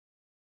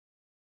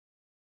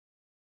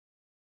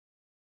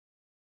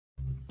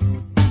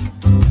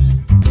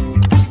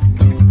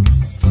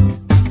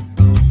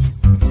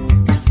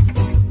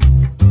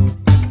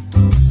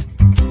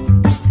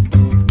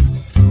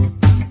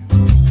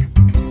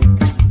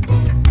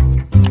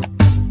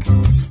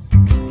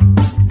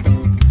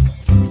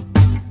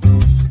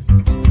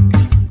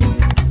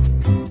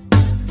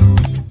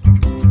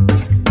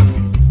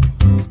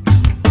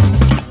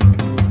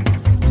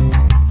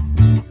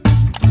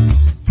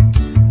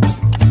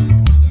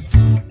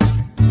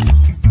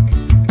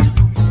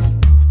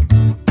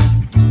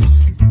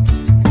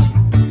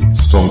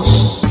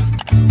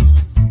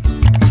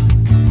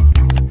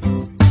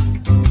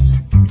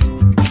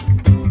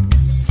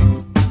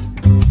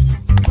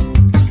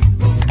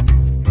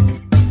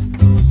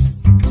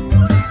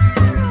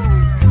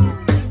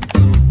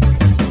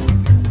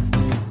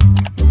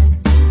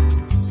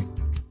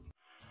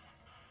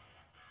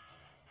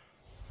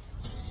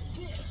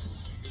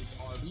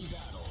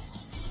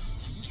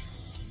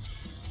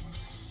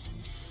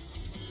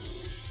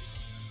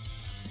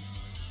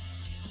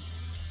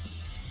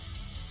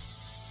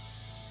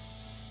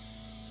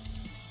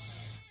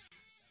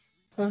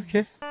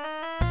Okay.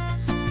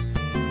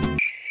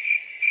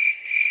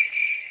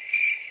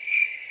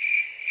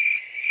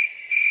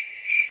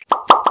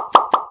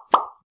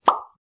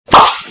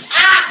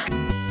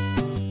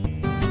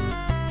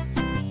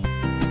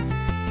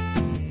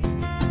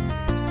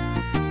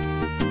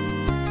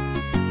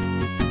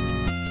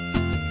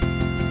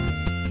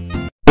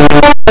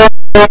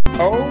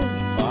 Oh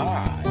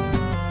my.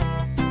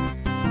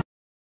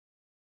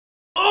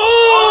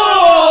 Oh!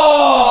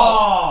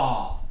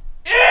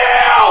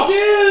 Ew!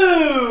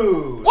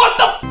 Dude! What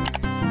the f—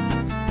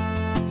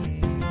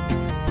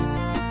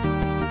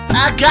 I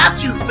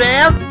got you,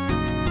 fam!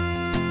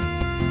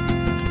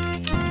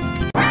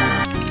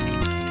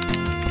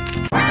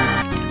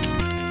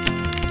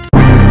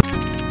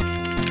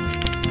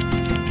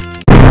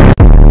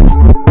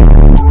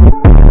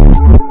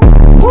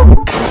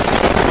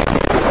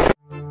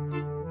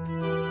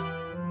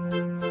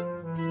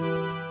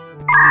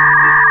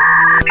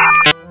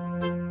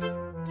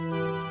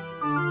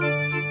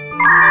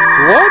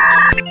 What?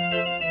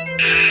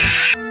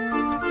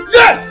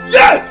 Yes!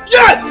 Yes!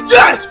 Yes!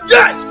 Yes!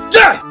 Yes!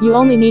 Yes! You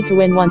only need to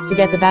win once to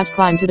get the badge.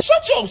 Climb to the—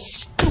 Shut your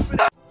stupid—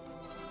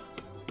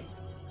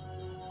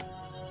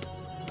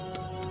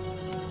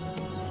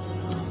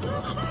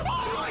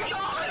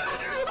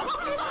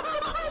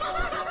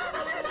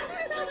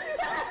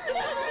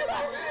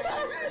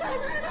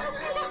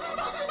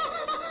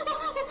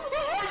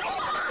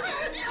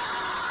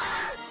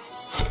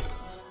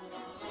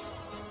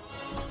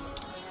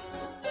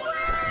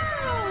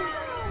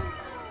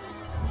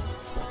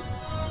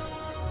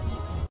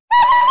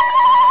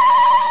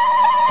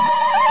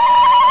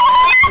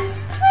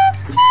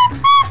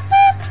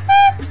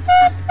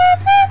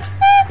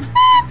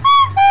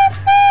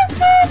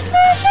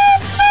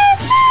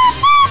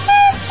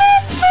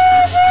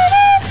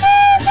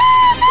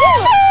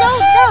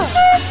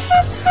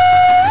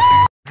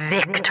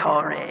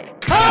 victory.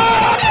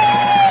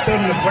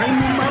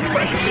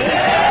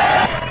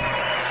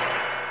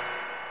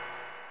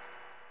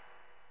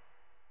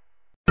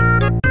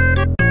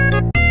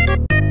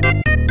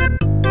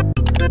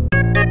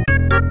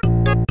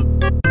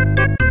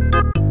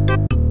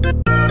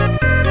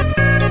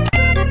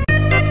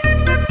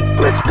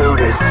 Let's do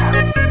this.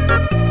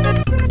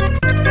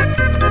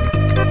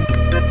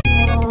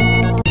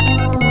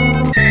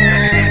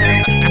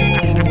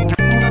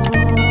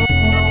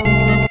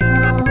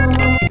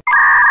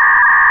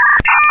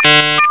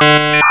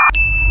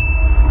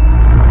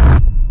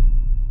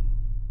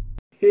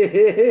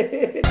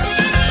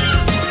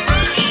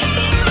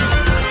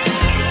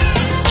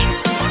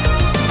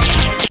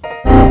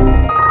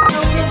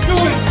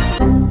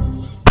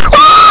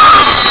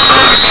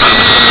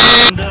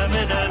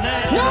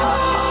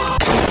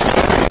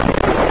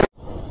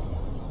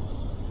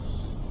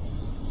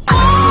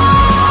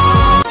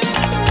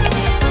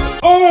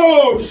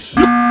 Oh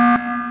shit!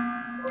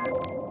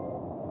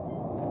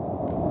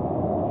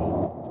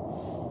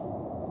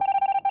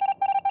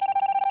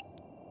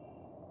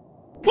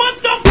 What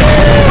the f—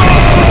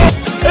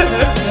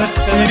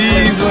 It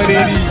is what it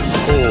is.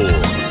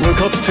 向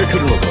かってく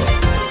るのか。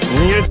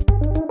逃げ。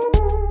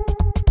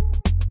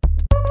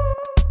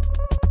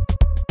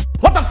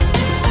What the f—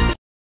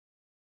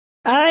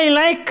 I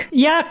like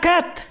your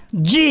cat,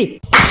 G.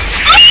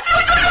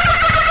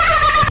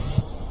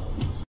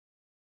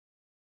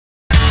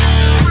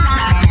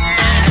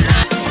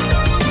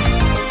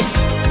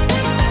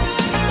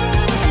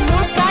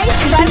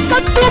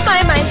 Welcome to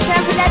my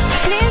Minecraft Let's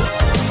Play.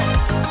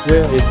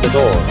 Where is the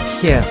door?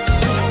 Here.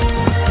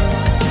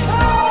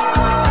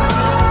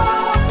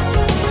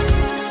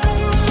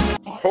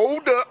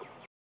 Hold up.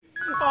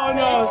 Oh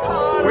no!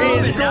 We're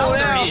in school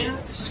now!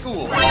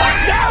 School. No!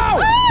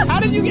 How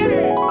did you get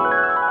here?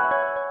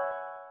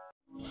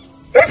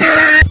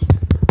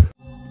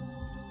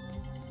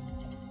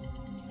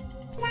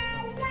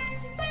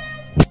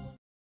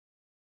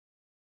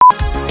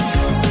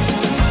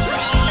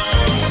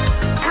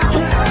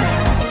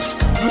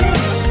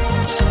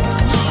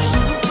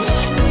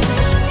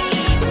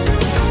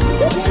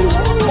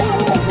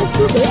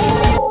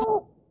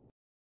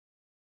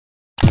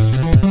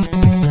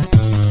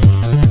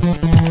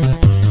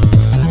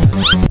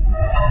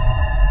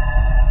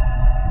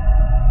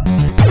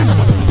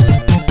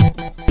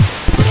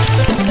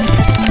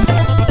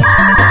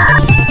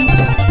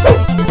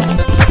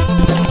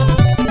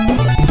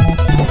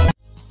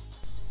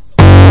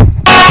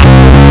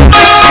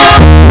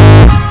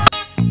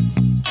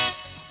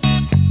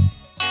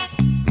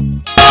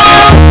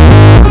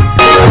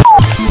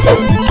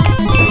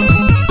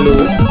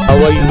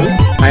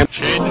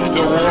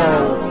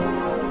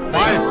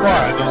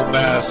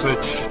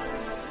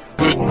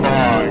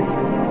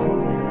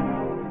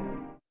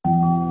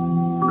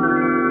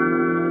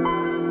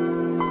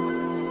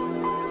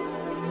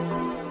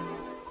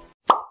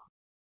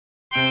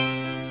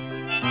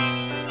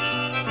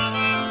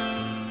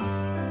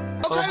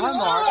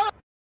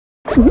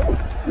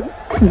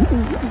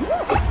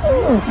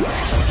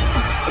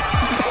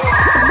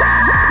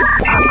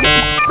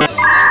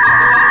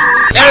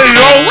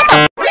 Hello, what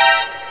the—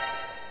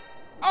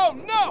 Oh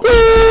no!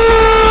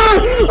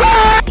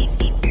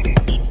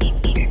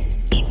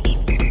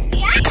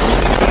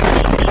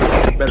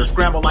 Better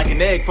scramble like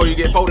an egg before you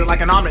get folded like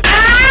an omelet.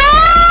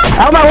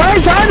 Out of my way,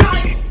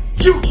 son!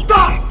 You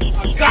thought!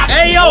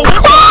 Hey, yo!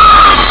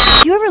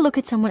 Do you ever look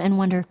at someone and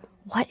wonder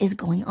what is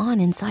going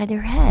on inside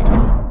their head?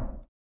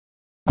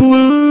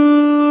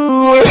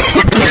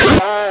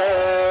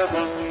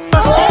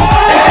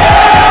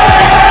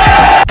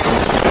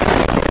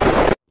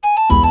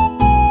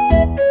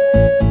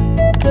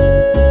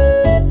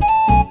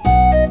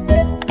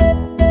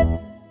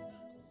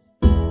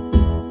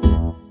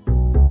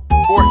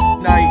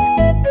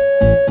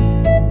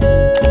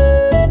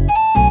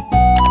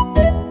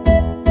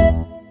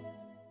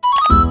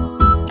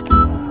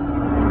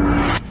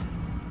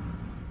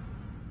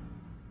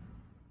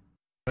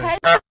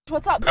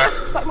 What's up?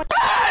 Suck my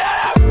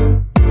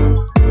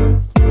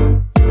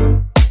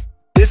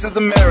This is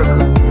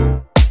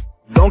America.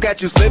 Don't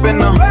catch you slipping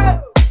now.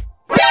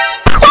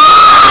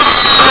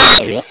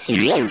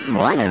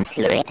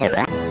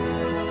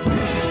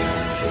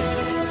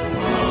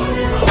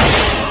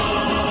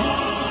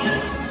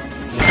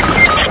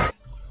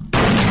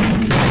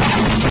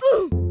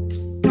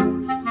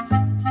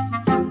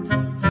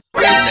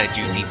 Where's that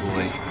juicy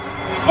boy?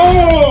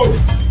 Oh!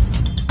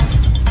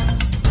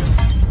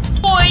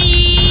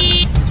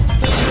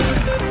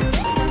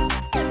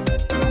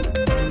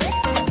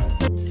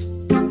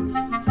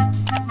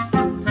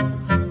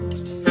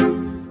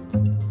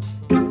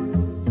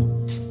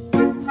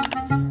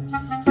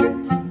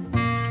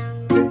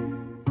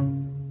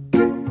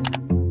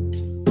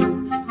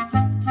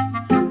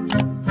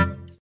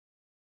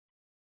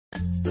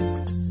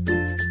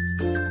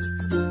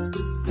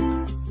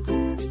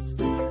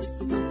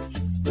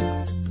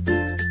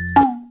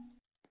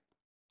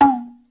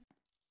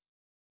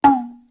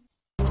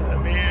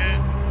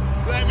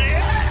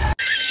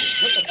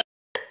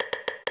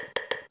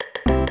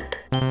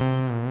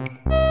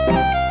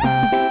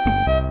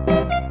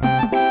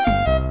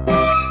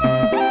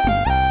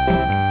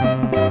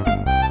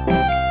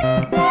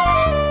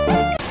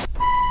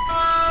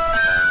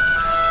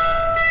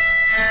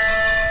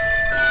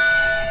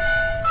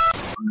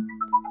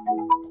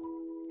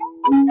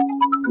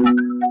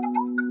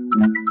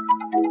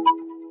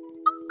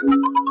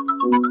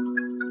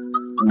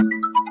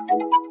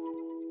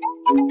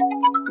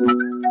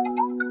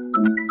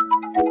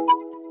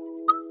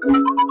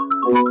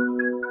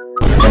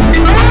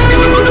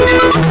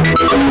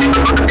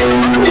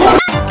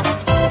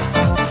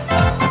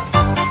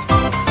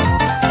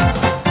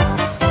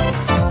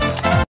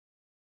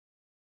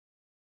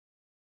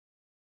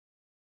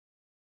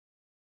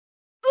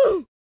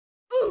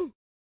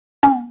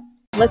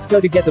 Let's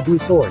go to get the blue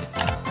sword.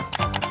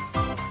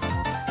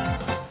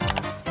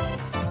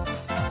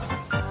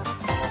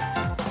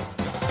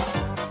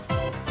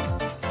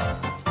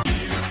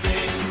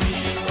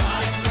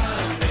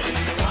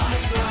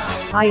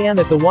 I am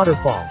at the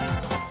waterfall.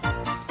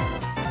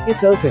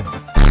 It's open.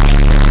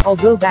 I'll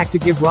go back to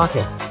give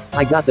Rocket.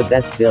 I got the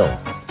best bill.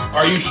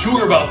 Are you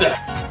sure about that?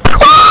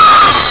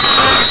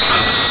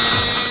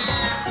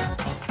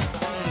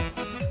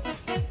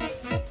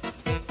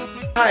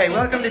 Hi,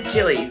 welcome to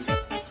Chili's.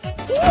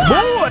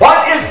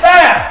 What is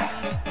that?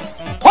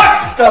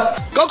 What the?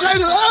 Go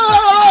crazy!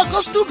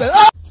 Go stupid!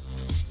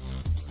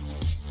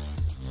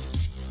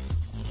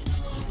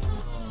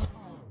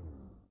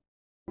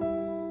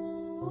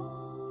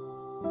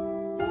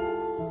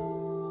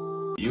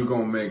 You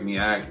gonna make me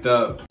act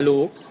up.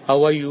 Hello,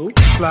 how are you?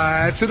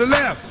 Slide to the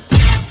left.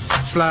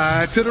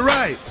 Slide to the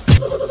right.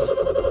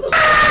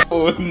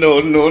 Oh, no.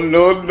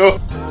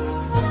 Nope.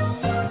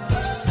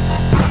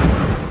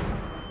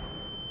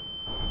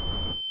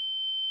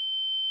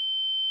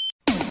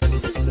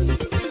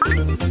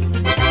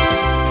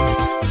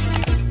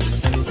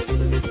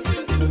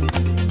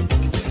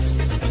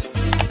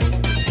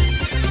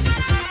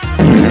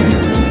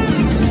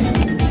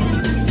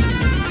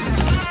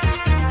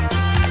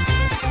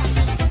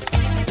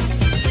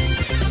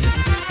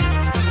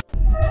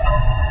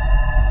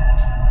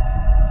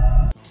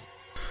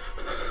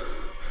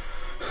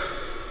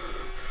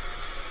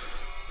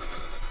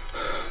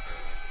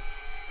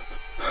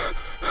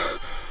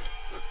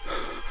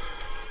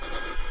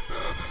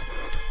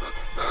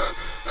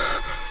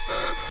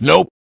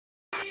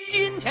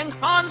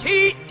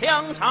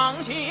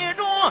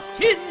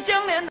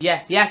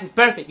 Yes, it's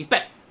perfect. It's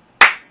perfect.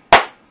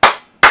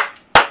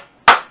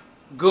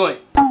 Good.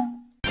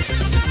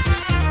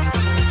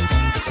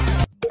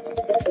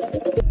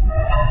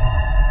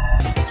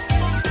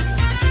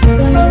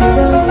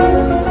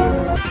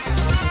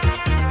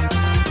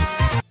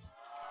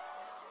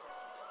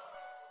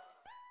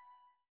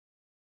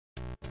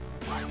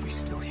 Why are we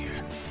still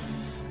here?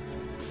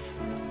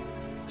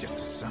 Just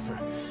to suffer.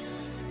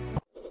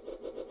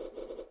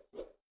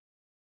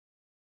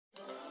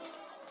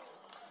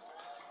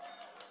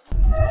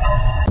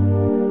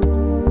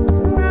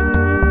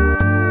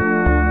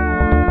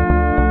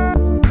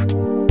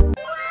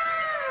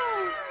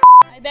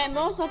 I bet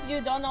most of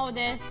you don't know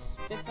this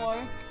before,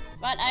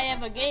 but I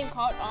have a game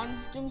called On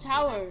Doom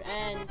Tower,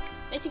 and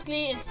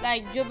basically it's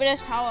like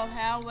Jupiter's Tower of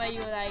Hell, where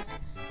you like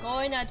go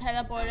in a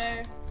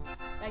teleporter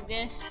like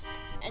this,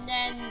 and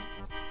then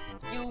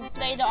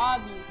play the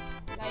obby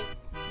like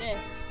this.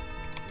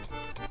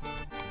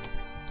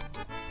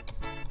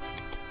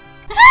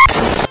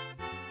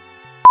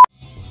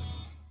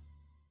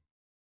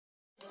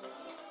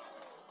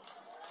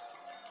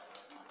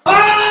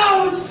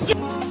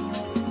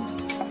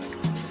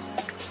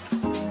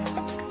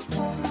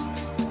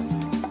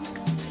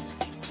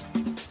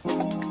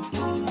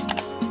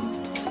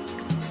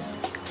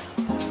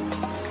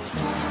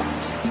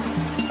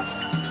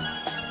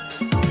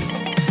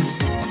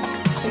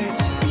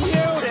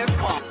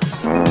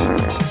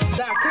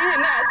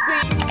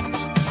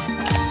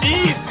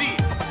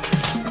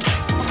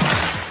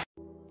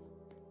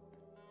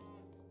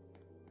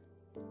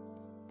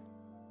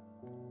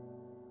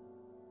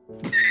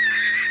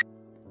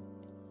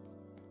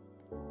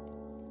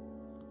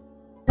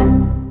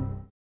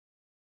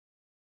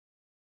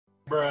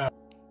 Bruh.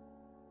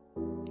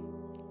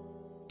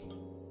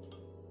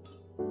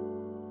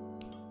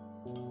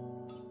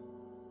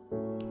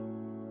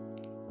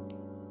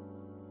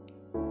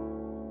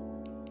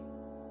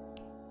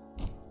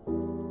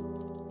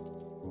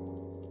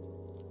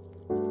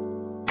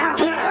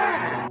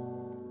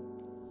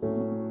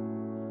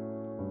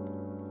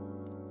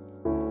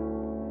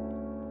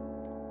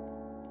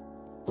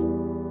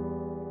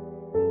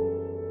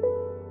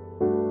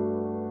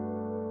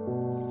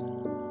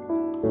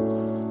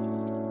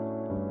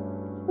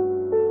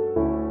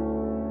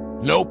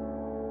 Nope.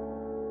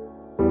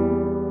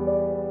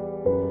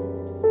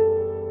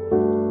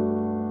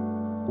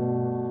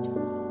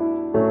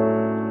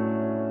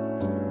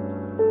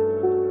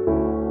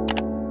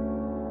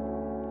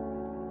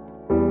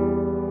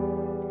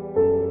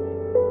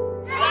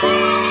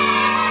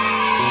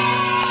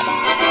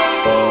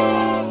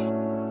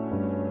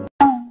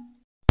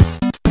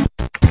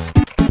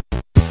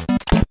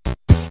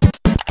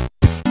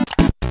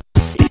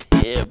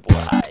 Yeah, boy.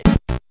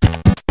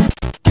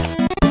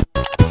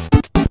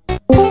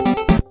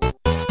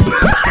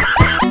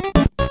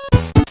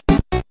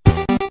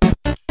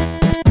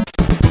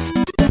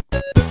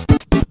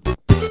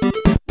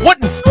 What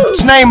in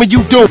the name are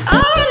you doing?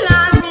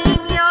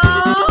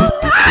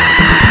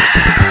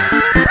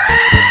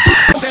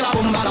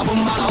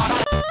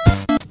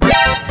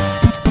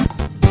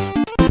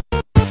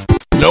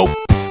 Nope.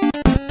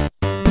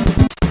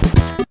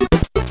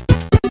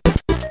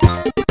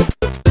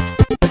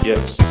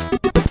 Yes.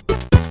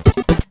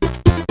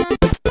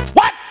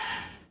 What?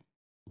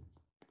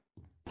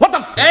 What the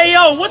f— Hey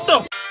yo, what the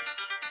f—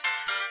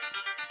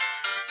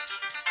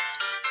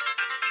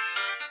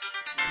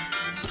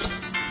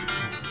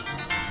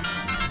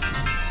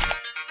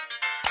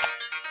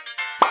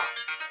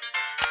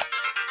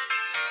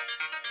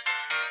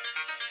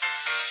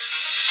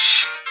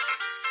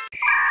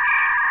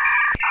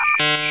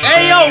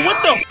 Hey yo, what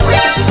the f—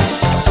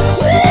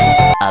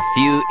 A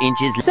few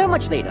inches So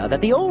much later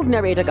that the old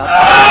narrator got.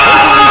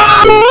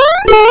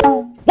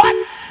 What?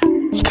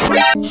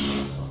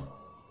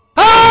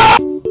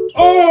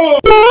 Oh!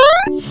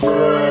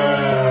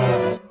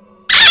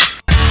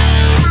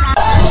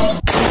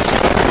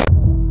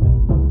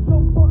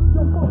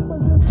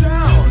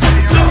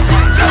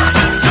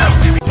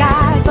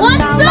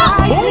 What's up?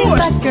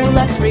 Girl,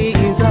 let's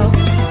resolve.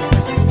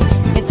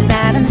 It's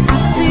not an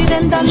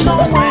accident. I know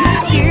when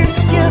I hear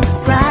you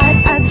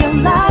cry at your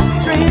last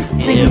dream.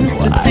 Seems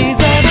to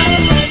deserve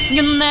it.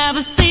 You'll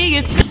never see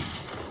it.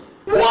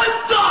 What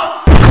the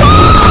f—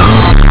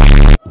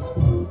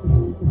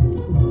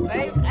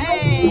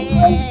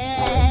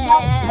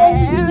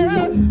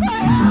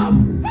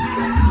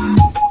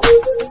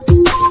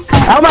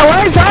 Out of my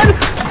way, son!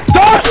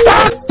 Don't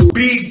stop!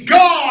 Be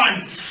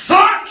gone,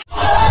 sucks!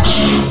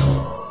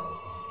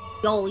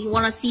 Yo, you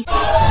wanna see?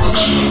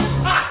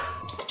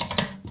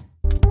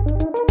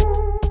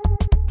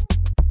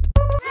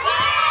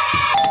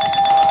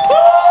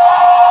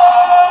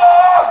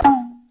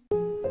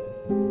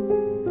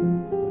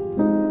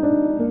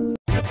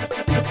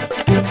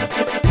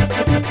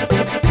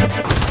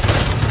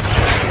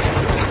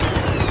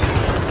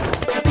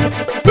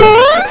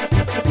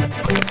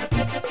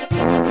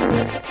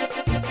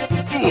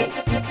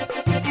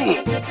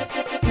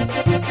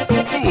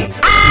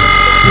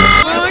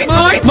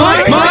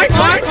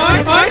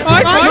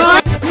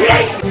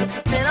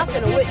 Man, I'm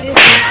finna witness.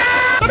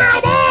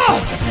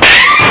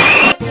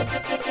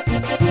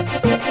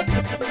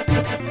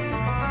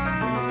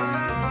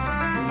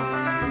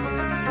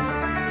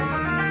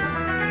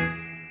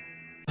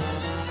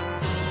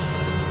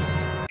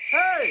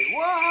 Hey,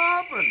 what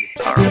happened?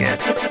 Target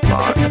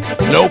locked.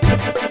 Nope.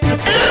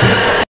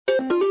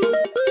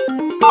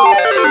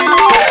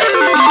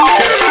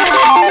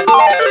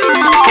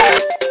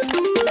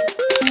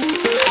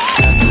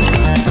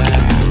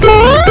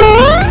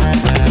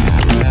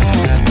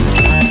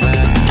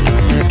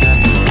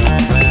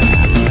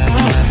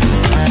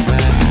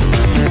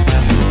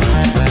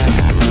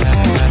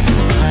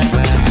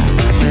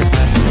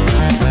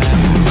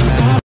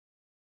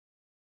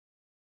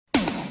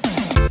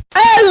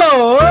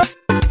 Hello!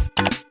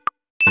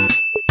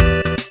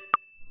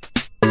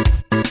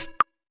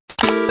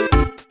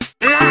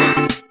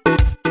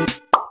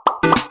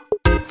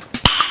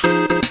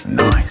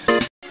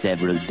 Nice.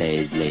 Several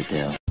days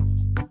later.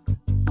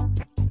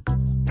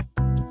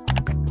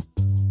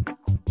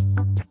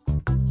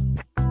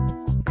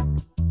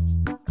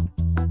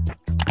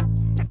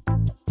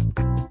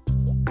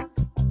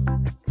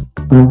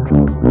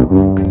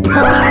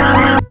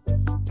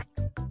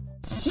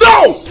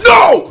 No!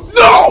 No!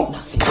 No!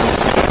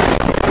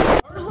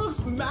 Ours looks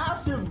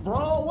massive,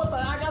 bro. What the?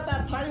 I got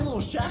that tiny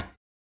little shack.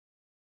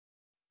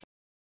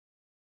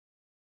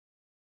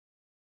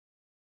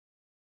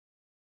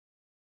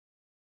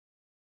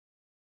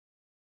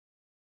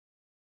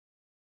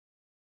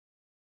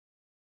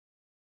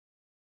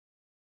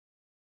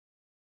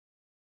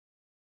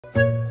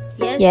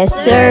 Yes,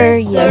 sir.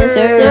 Yes,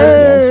 sir.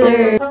 Yes,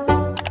 sir.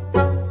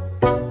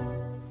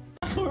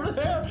 Over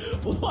there?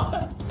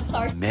 What?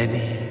 Sorry.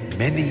 Many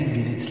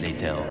minutes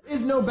later. There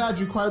is no badge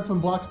required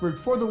from Bloxburg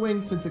for the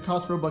wings since it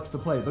costs Robux to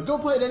play, but go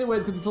play it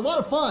anyways because it's a lot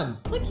of fun.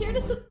 Click here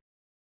to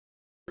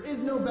There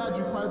is no badge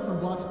required from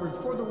Bloxburg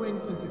for the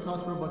wings since it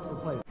costs Robux to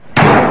play.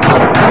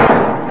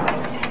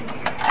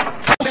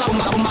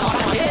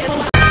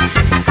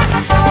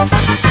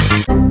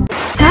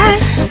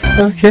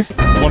 Okay.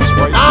 Want to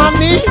spray? On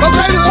me?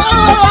 Okay,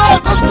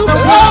 that's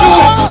stupid.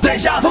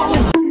 Deja vu.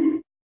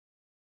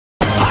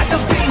 I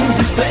just been in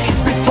this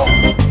place before.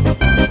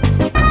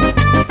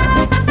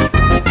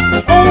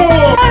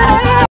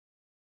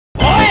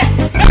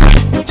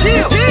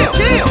 Chill, chill,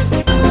 chill.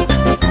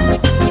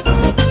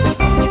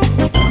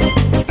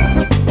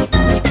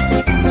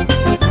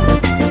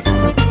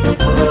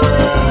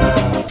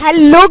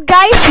 Hello,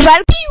 guys.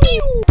 Welcome.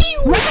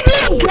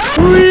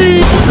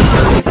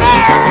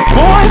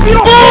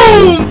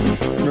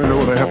 I know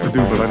what I have to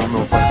do, but I don't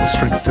know if I have the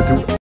strength to do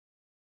it.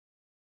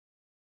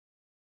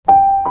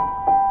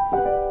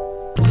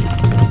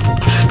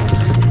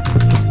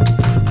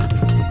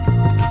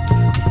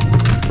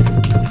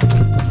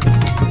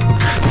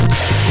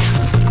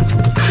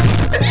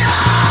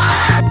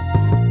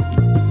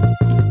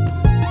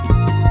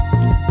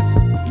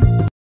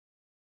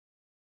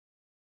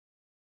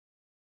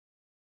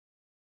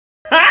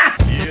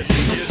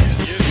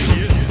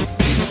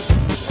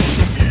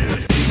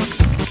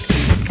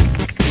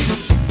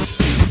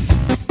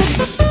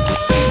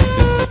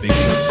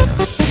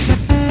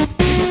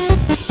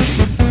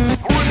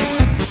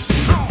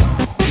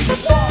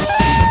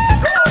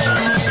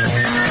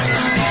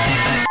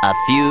 A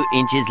few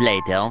inches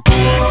later.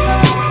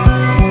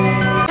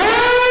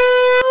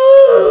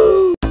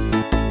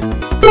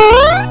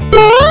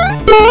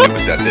 It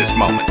was at this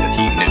moment that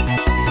he knew.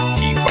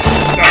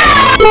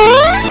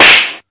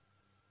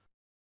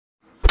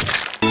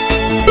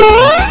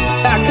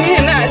 I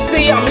cannot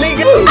see him,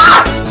 nigga.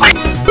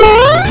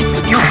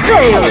 You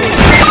failed.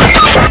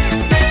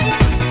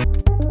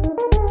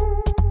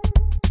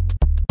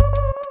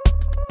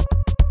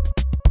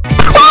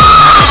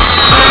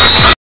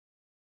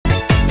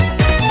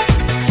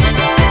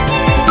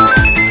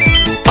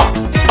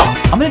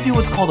 I'm gonna do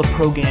what's called a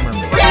pro gamer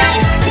move.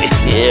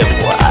 Yeah,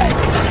 boy.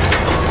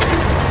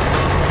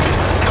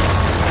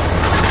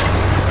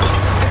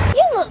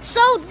 You look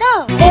so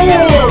dumb.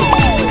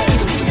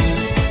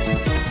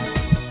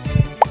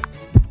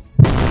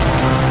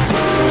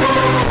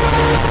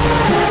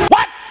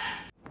 What?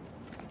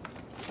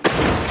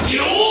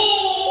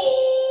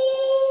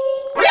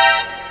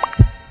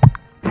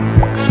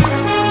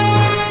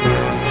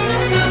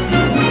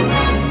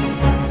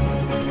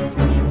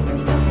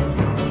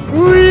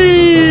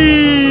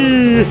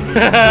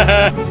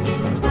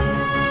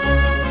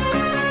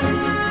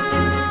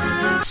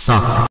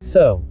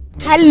 So,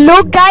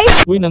 Hello,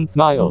 guys. Win and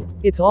smile.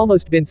 it's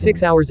almost been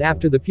 6 hours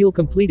after the fuel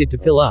completed to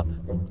fill up.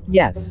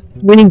 Yes,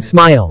 winning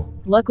smile.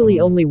 Luckily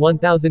only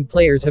 1,000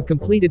 players have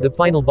completed the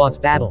final boss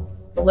battle.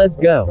 Let's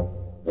go.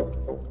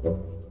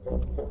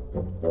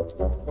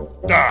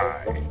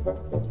 Die.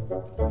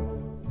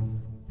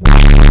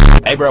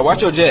 Hey, bro,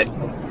 watch your jet.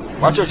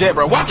 Watch your jet,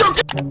 bro. Watch your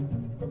jet.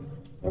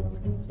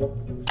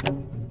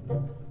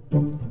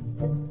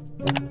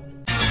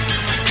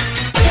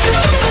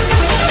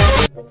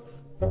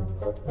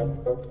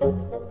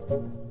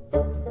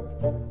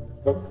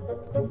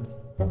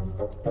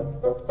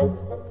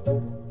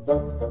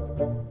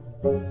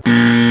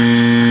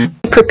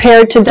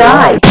 Prepared to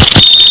die.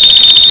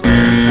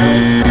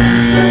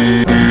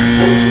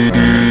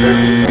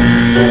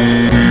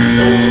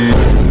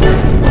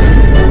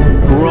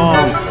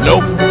 Wrong.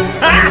 Nope.